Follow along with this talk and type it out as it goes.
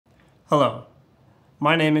Hello,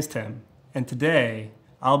 my name is Tim, and today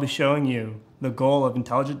I'll be showing you the goal of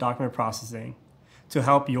intelligent document processing to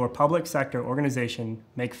help your public sector organization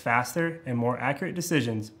make faster and more accurate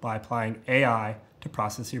decisions by applying AI to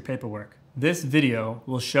process your paperwork. This video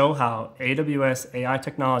will show how AWS AI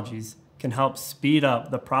technologies can help speed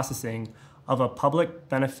up the processing of a public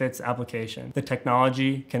benefits application. The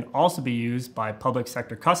technology can also be used by public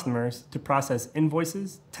sector customers to process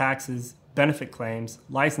invoices, taxes, benefit claims,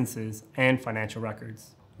 licenses, and financial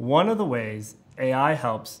records. One of the ways AI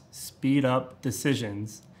helps speed up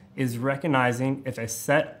decisions is recognizing if a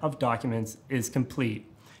set of documents is complete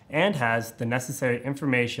and has the necessary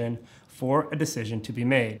information for a decision to be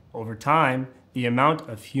made. Over time, the amount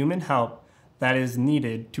of human help that is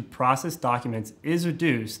needed to process documents is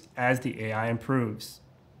reduced as the AI improves.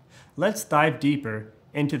 Let's dive deeper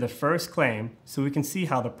into the first claim so we can see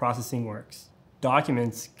how the processing works.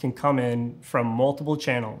 Documents can come in from multiple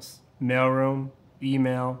channels: mailroom,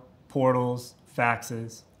 email, portals,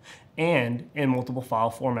 faxes, and in multiple file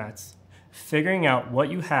formats. Figuring out what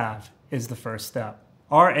you have is the first step.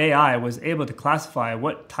 Our AI was able to classify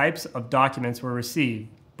what types of documents were received,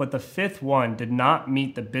 but the fifth one did not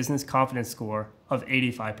meet the business confidence score of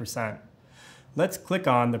 85%. Let's click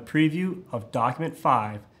on the preview of document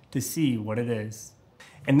 5 to see what it is.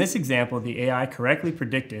 In this example, the AI correctly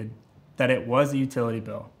predicted that it was a utility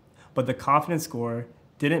bill, but the confidence score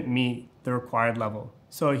didn't meet the required level,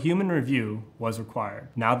 so a human review was required.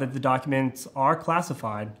 Now that the documents are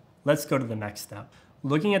classified, let's go to the next step.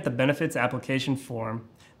 Looking at the benefits application form,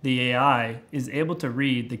 the AI is able to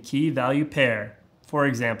read the key value pair. For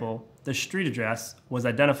example, the street address was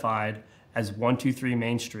identified as 123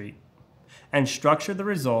 Main Street, and structure the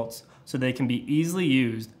results so they can be easily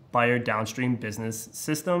used by your downstream business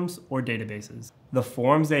systems or databases. The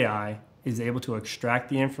Forms AI is able to extract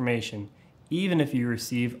the information even if you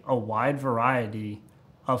receive a wide variety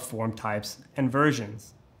of form types and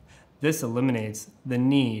versions. This eliminates the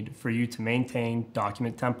need for you to maintain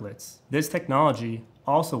document templates. This technology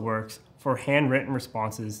also works for handwritten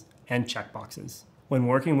responses and checkboxes. When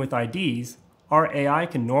working with IDs, our AI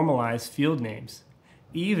can normalize field names,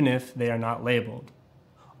 even if they are not labeled.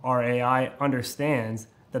 Our AI understands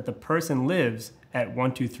that the person lives at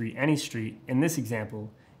 123 Any Street in this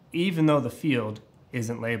example, even though the field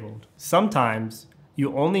isn't labeled. Sometimes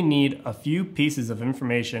you only need a few pieces of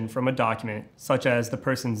information from a document, such as the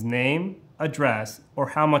person's name, address, or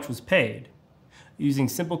how much was paid. Using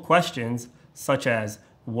simple questions such as,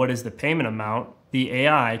 what is the payment amount? The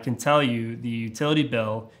AI can tell you the utility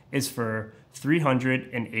bill is for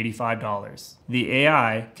 $385. The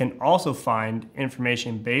AI can also find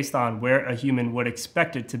information based on where a human would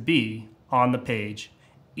expect it to be on the page,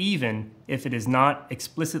 even if it is not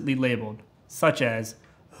explicitly labeled, such as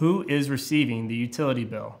who is receiving the utility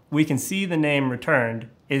bill. We can see the name returned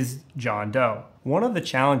is John Doe. One of the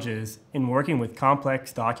challenges in working with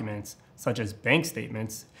complex documents, such as bank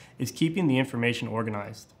statements, is keeping the information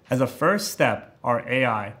organized. As a first step, our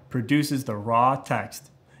AI produces the raw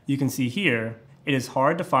text. You can see here, it is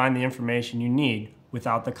hard to find the information you need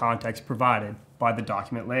without the context provided by the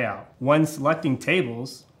document layout. When selecting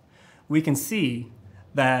tables, we can see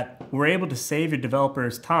that we're able to save your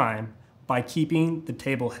developers time by keeping the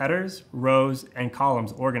table headers, rows, and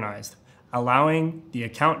columns organized, allowing the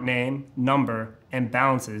account name, number, and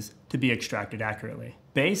balances to be extracted accurately.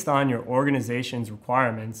 Based on your organization's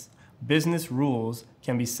requirements, business rules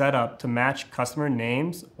can be set up to match customer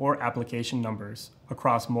names or application numbers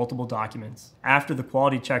across multiple documents. After the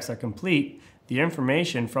quality checks are complete, the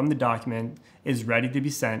information from the document is ready to be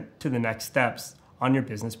sent to the next steps on your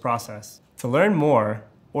business process. To learn more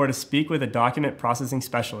or to speak with a document processing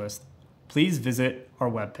specialist, please visit our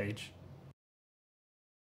webpage.